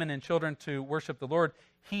women and children to worship the Lord,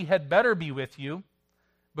 he had better be with you,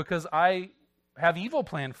 because I have evil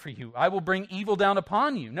planned for you. I will bring evil down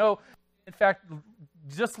upon you. No, in fact,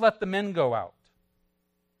 just let the men go out.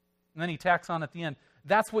 And then he tacks on at the end,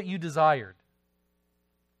 that's what you desired.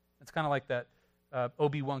 It's kind of like that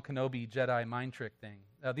Obi-Wan Kenobi Jedi mind trick thing.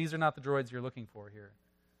 These are not the droids you're looking for here.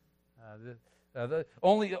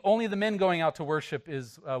 Only the men going out to worship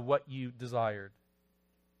is what you desired.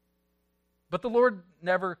 But the Lord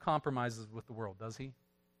never compromises with the world, does he?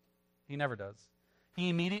 He never does. He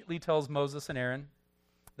immediately tells Moses and Aaron,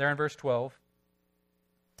 there in verse 12,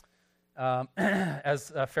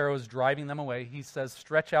 as Pharaoh is driving them away, he says,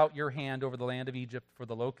 stretch out your hand over the land of Egypt for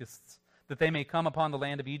the locusts, that they may come upon the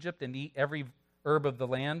land of Egypt and eat every herb of the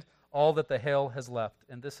land, all that the hail has left.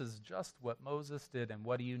 And this is just what Moses did, and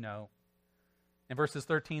what do you know? In verses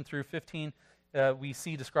 13 through 15, we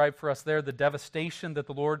see described for us there the devastation that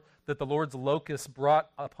the Lord's locusts brought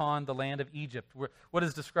upon the land of Egypt. What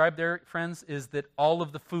is described there, friends, is that all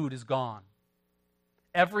of the food is gone.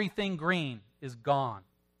 Everything green is gone.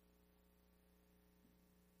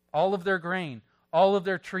 All of their grain, all of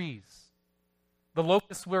their trees. The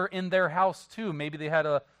locusts were in their house too. Maybe they had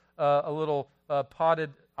a little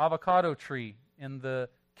potted avocado tree in the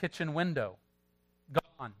kitchen window.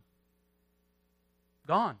 Gone.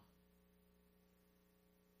 Gone.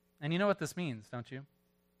 And you know what this means, don't you?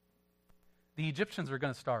 The Egyptians are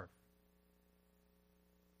going to starve.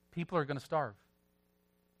 People are going to starve.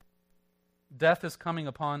 Death is coming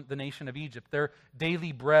upon the nation of Egypt. Their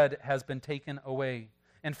daily bread has been taken away.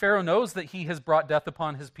 And Pharaoh knows that he has brought death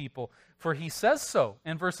upon his people, for he says so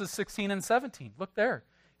in verses 16 and 17. Look there.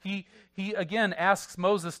 He again asks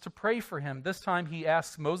Moses to pray for him. This time he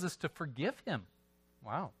asks Moses to forgive him.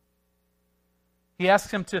 Wow. He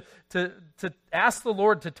asks him to ask the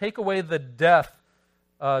Lord to take away the death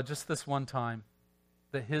just this one time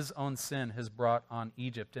that his own sin has brought on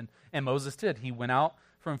Egypt. And Moses did. He went out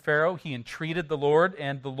from Pharaoh. He entreated the Lord,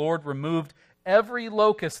 and the Lord removed every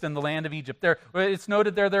locust in the land of Egypt. It's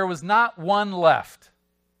noted there was not one left.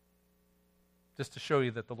 Just to show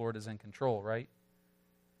you that the Lord is in control, right?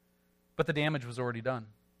 But the damage was already done.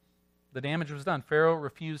 The damage was done. Pharaoh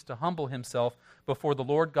refused to humble himself before the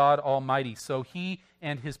Lord God Almighty, so he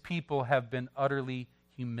and his people have been utterly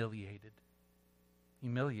humiliated.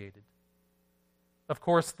 Humiliated. Of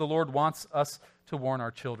course, the Lord wants us to warn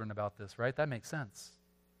our children about this, right? That makes sense.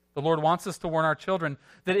 The Lord wants us to warn our children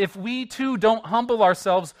that if we too don't humble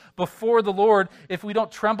ourselves before the Lord, if we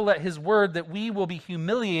don't tremble at his word, that we will be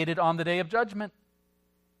humiliated on the day of judgment.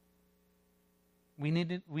 We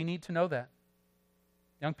need to know that.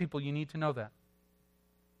 Young people, you need to know that.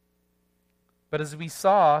 But as we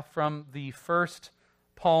saw from the first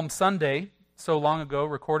Palm Sunday, so long ago,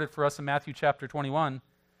 recorded for us in Matthew chapter 21,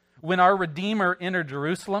 when our Redeemer entered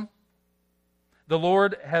Jerusalem, the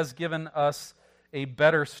Lord has given us a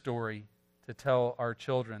better story to tell our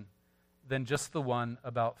children than just the one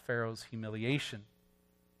about Pharaoh's humiliation.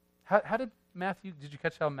 How did you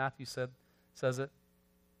catch how Matthew says it?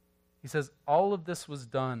 He says, all of this was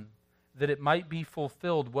done that it might be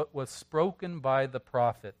fulfilled what was spoken by the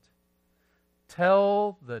prophet.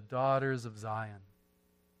 Tell the daughters of Zion.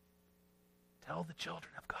 Tell the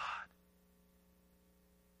children of God.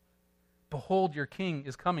 Behold, your king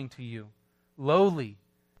is coming to you, lowly,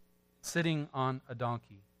 sitting on a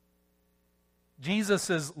donkey.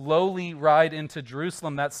 Jesus' lowly ride into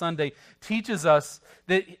Jerusalem that Sunday teaches us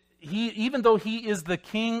that even though he is the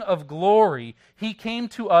King of glory, he came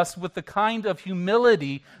to us with the kind of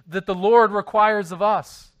humility that the Lord requires of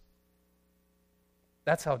us.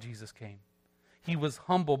 That's how Jesus came. He was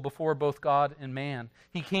humble before both God and man.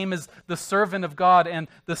 He came as the servant of God and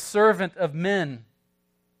the servant of men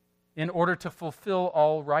in order to fulfill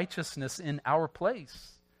all righteousness in our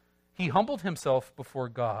place. He humbled himself before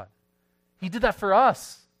God. He did that for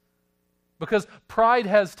us because pride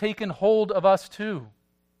has taken hold of us too.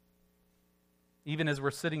 Even as we're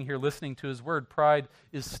sitting here listening to his word, pride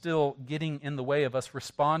is still getting in the way of us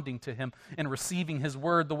responding to him and receiving his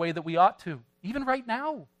word the way that we ought to, even right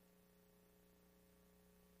now.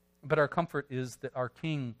 But our comfort is that our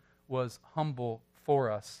King was humble for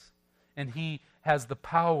us, and he has the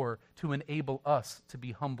power to enable us to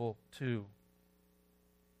be humble too.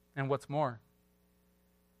 And what's more,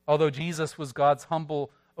 although Jesus was God's humble,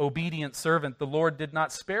 obedient servant, the Lord did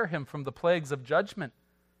not spare him from the plagues of judgment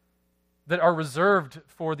that are reserved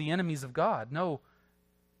for the enemies of God. No,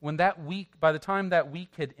 by the time that week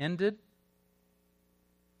had ended,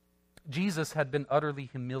 Jesus had been utterly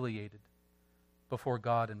humiliated before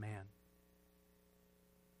God and man.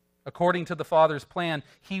 According to the Father's plan,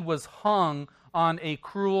 he was hung on a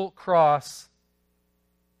cruel cross,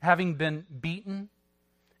 having been beaten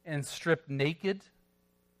and stripped naked,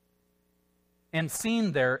 and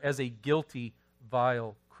seen there as a guilty,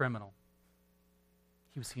 vile criminal.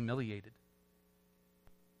 He was humiliated.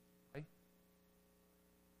 Right?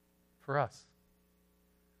 For us.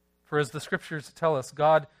 For as the Scriptures tell us,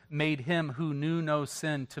 God made him who knew no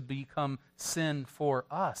sin to become sin for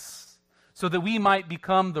us, so that we might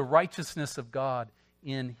become the righteousness of God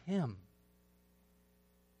in him.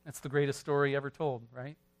 That's the greatest story ever told,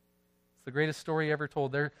 right? It's the greatest story ever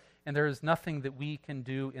told. There is nothing that we can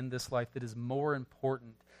do in this life that is more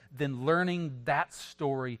important than learning that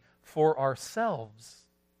story for ourselves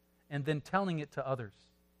and then telling it to others,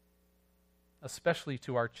 especially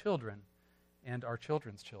to our children and our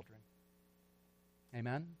children's children.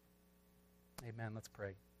 Amen? Amen. Let's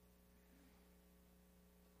pray.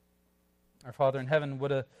 Our Father in heaven,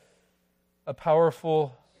 what a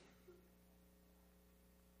powerful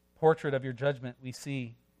portrait of your judgment we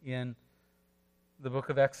see in the book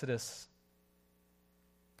of Exodus,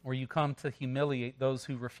 where you come to humiliate those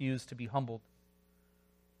who refuse to be humbled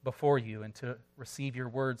before you and to receive your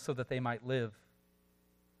word so that they might live.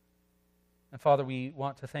 And Father, we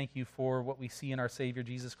want to thank you for what we see in our Savior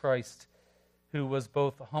Jesus Christ, who was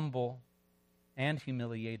both humble and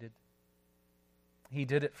humiliated. He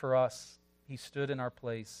did it for us. He stood in our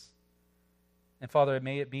place. And Father,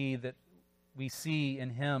 may it be that we see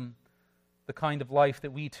in him the kind of life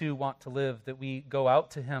that we too want to live, that we go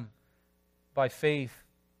out to him by faith,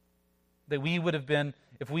 that we would have been,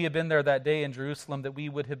 if we had been there that day in Jerusalem, that we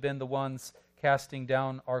would have been the ones casting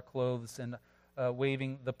down our clothes and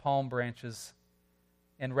waving the palm branches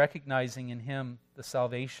and recognizing in him the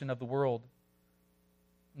salvation of the world,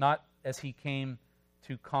 not as he came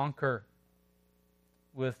to conquer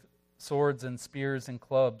with swords and spears and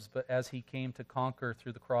clubs, but as he came to conquer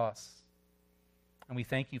through the cross. And we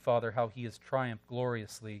thank you, Father, how he has triumphed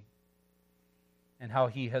gloriously and how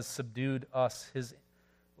he has subdued us,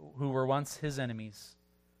 who were once his enemies.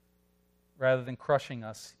 Rather than crushing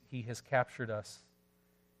us, he has captured us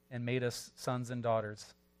and made us sons and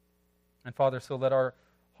daughters. And Father, so let our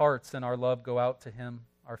hearts and our love go out to him,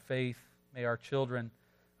 our faith. May our children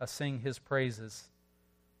sing his praises.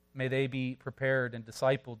 May they be prepared and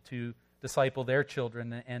discipled to disciple their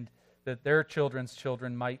children, and that their children's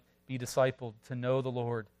children might be discipled to know the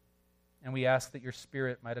Lord. And we ask that your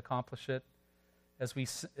Spirit might accomplish it as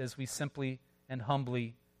we simply and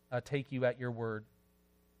humbly take you at your word.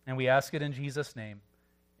 And we ask it in Jesus' name.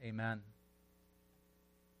 Amen.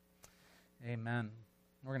 Amen.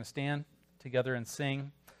 We're going to stand together and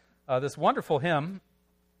sing this wonderful hymn.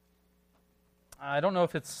 I don't know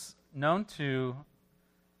if it's known to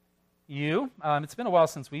you. It's been a while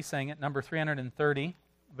since we sang it, number 330.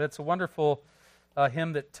 But it's a wonderful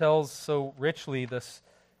hymn that tells so richly the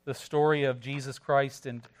story of Jesus Christ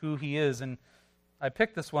and who he is. And I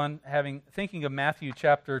picked this one thinking of Matthew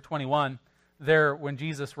chapter 21, there when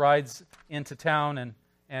Jesus rides into town,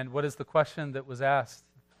 and what is the question that was asked?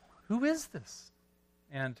 Who is this?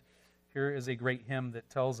 And here is a great hymn that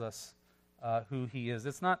tells us who he is.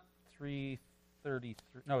 It's not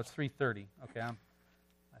 333. No, it's 330. Okay,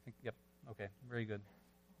 I think, yep. Okay, very good.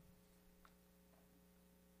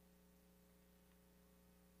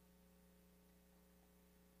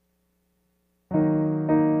 Worthy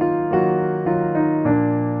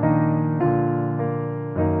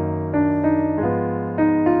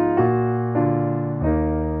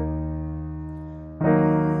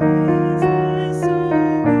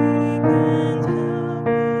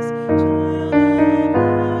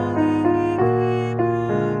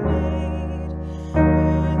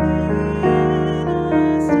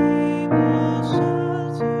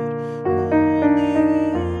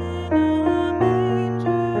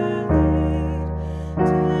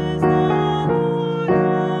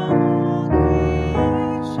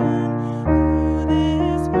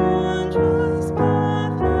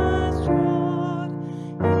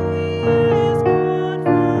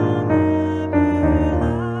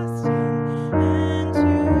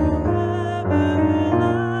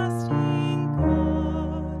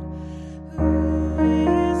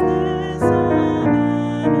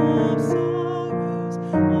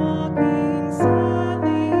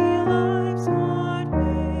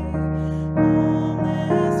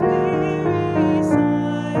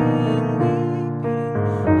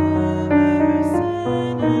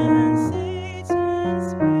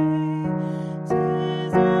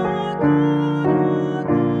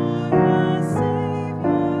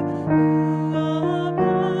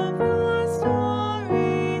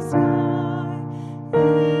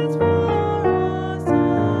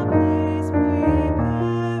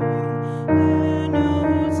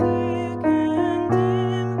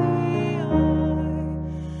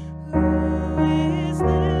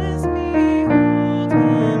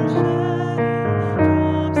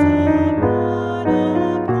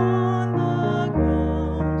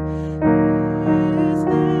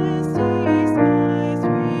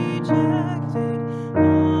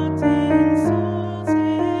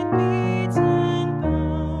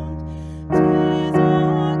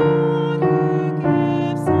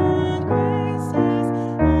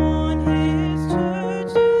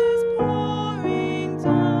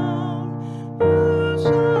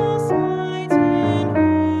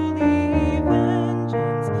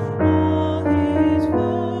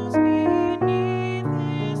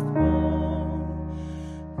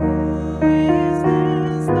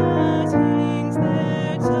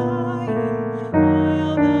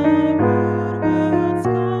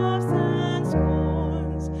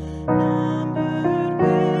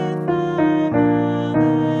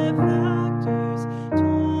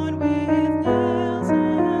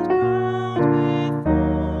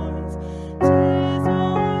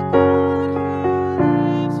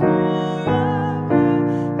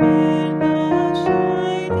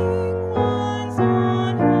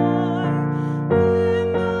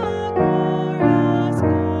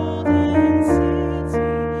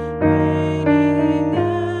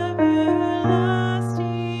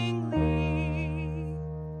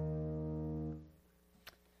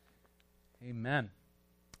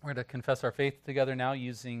to confess our faith together now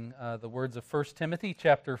using the words of 1 Timothy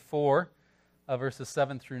chapter 4, verses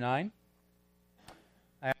 7 through 9.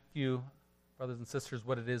 I ask you, brothers and sisters,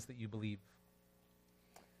 what it is that you believe.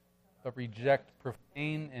 But reject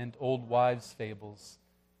profane and old wives' fables,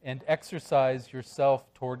 and exercise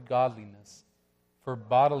yourself toward godliness. For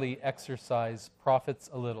bodily exercise profits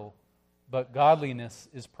a little, but godliness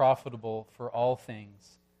is profitable for all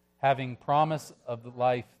things, having promise of the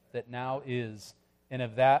life that now is, and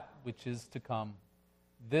of that which is to come.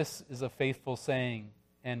 This is a faithful saying,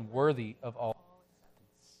 and worthy of all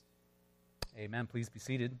acceptance. Amen. Please be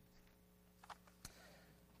seated.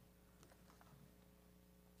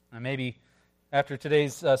 Now maybe after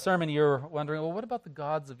today's sermon, you're wondering, well, what about the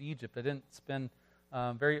gods of Egypt? I didn't spend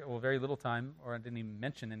very little time, or I didn't even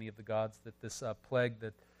mention any of the gods that this plague,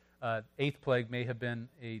 that eighth plague, may have been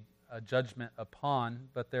a judgment upon,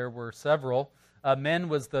 but there were several. Men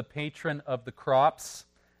was the patron of the crops,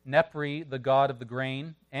 Nepri, the god of the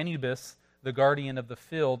grain, Anubis, the guardian of the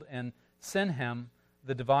field, and Sinhem,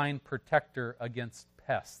 the divine protector against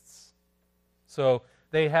pests. So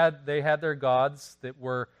they had their gods that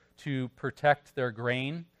were to protect their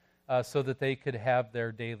grain so that they could have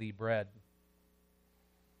their daily bread.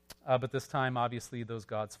 But this time, obviously, those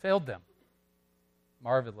gods failed them.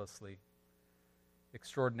 Marvelously,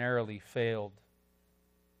 extraordinarily failed.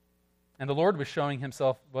 And the Lord was showing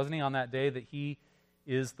himself, wasn't he, on that day, that he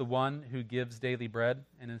is the one who gives daily bread?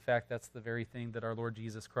 And in fact, that's the very thing that our Lord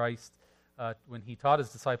Jesus Christ, when he taught his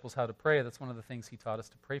disciples how to pray, that's one of the things he taught us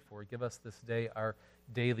to pray for. Give us this day our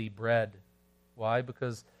daily bread. Why?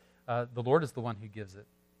 Because the Lord is the one who gives it.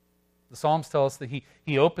 The Psalms tell us that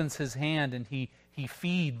he opens his hand and he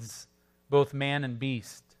feeds both man and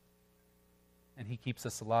beast. And he keeps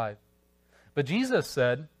us alive. But Jesus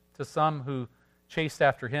said to some who chased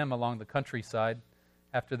after him along the countryside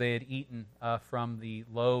after they had eaten from the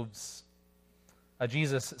loaves,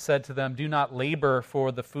 Jesus said to them, "Do not labor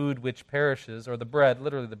for the food which perishes," or the bread,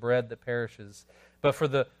 literally the bread that perishes, "but for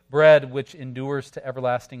the bread which endures to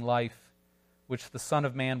everlasting life, which the Son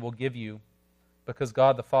of Man will give you, because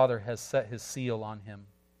God the Father has set his seal on him."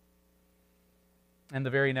 And the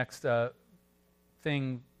very next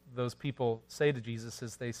thing those people say to Jesus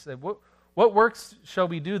is they said, What works shall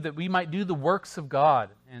we do that we might do the works of God?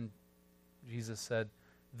 And Jesus said,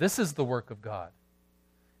 "This is the work of God,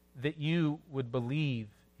 that you would believe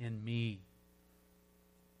in me."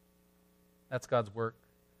 That's God's work.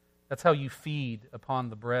 That's how you feed upon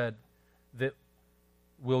the bread that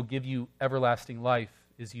will give you everlasting life,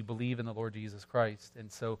 is you believe in the Lord Jesus Christ.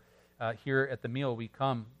 And so here at the meal we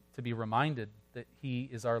come to be reminded that he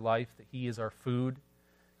is our life, that he is our food.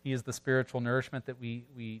 He is the spiritual nourishment that we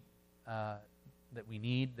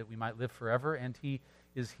need, that we might live forever, and he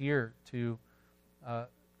is here to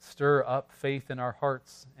stir up faith in our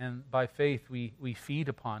hearts, and by faith we feed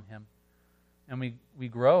upon him, and we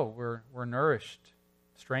grow. We're nourished,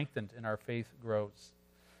 strengthened, and our faith grows.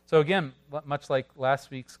 So again, much like last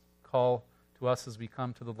week's call to us as we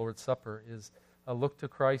come to the Lord's Supper, is a look to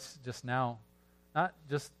Christ just now, not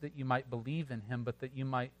just that you might believe in him, but that you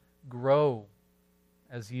might grow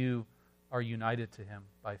as you are united to him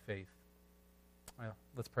by faith. Well,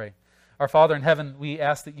 let's pray. Our Father in heaven, we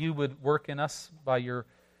ask that you would work in us by your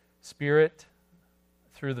Spirit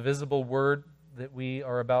through the visible word that we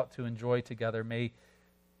are about to enjoy together. May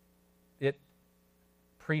it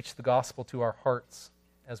preach the gospel to our hearts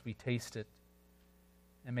as we taste it.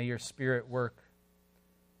 And may your Spirit work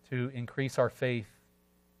to increase our faith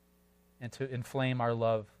and to inflame our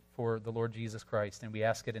love for the Lord Jesus Christ. And we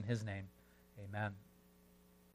ask it in his name. Amen.